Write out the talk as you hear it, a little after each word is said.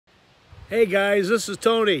Hey guys, this is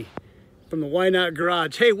Tony from the Why Not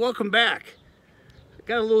Garage. Hey, welcome back. I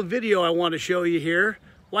got a little video I want to show you here.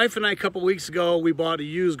 Wife and I, a couple weeks ago, we bought a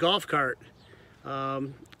used golf cart.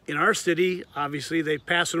 In our city, obviously, they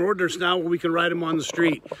pass an ordinance now where we can ride them on the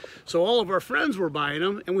street. So all of our friends were buying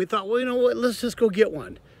them, and we thought, well, you know what, let's just go get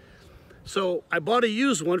one. So I bought a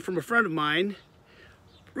used one from a friend of mine.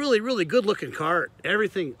 Really good looking cart.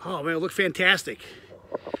 Everything, oh man, it looked fantastic.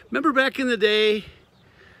 Remember back in the day,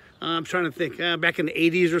 I'm trying to think, back in the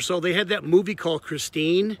 80s or so, they had that movie called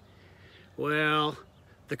Christine. Well,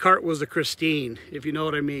 the cart was the Christine, if you know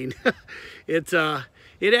what I mean. It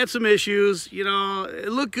had some issues, you know, it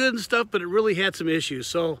looked good and stuff, but it really had some issues.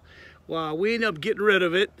 So we ended up getting rid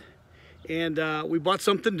of it, and we bought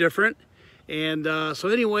something different. And so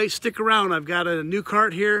anyway, stick around. I've got a new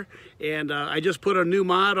cart here, and I just put a new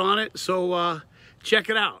mod on it, so check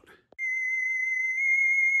it out.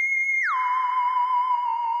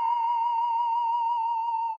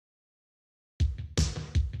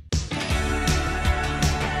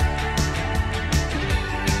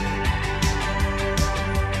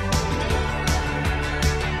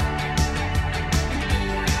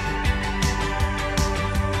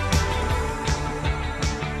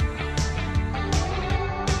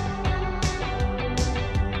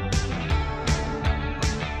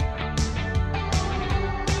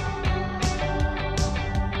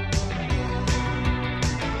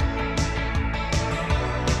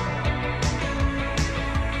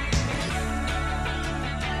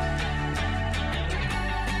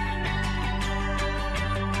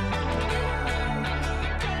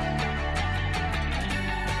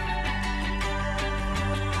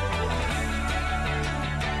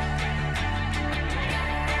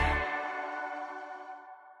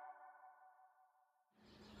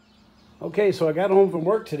 Okay, so I got home from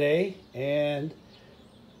work today, and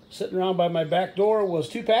sitting around by my back door was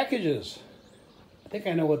two packages. I think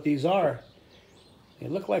I know what these are. They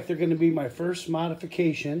look like they're going to be my first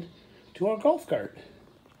modification to our golf cart.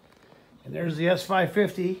 And there's the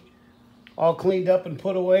S550, all cleaned up and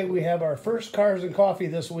put away. We have our first Cars and Coffee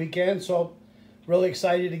this weekend, so really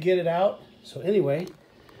excited to get it out. So anyway,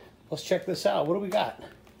 let's check this out. What do we got?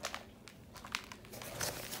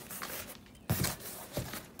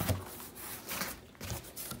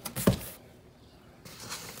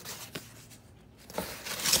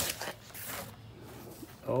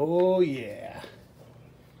 Oh yeah,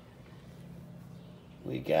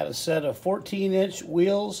 we got a set of 14-inch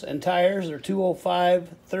wheels and tires. They're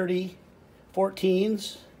 205/30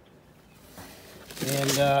 14s,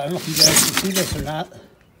 and I don't know if you guys can see this or not.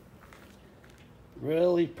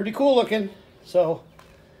 Really pretty cool looking. So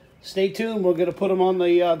stay tuned. We're going to put them on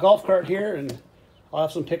the golf cart here, and I'll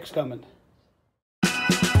have some pics coming.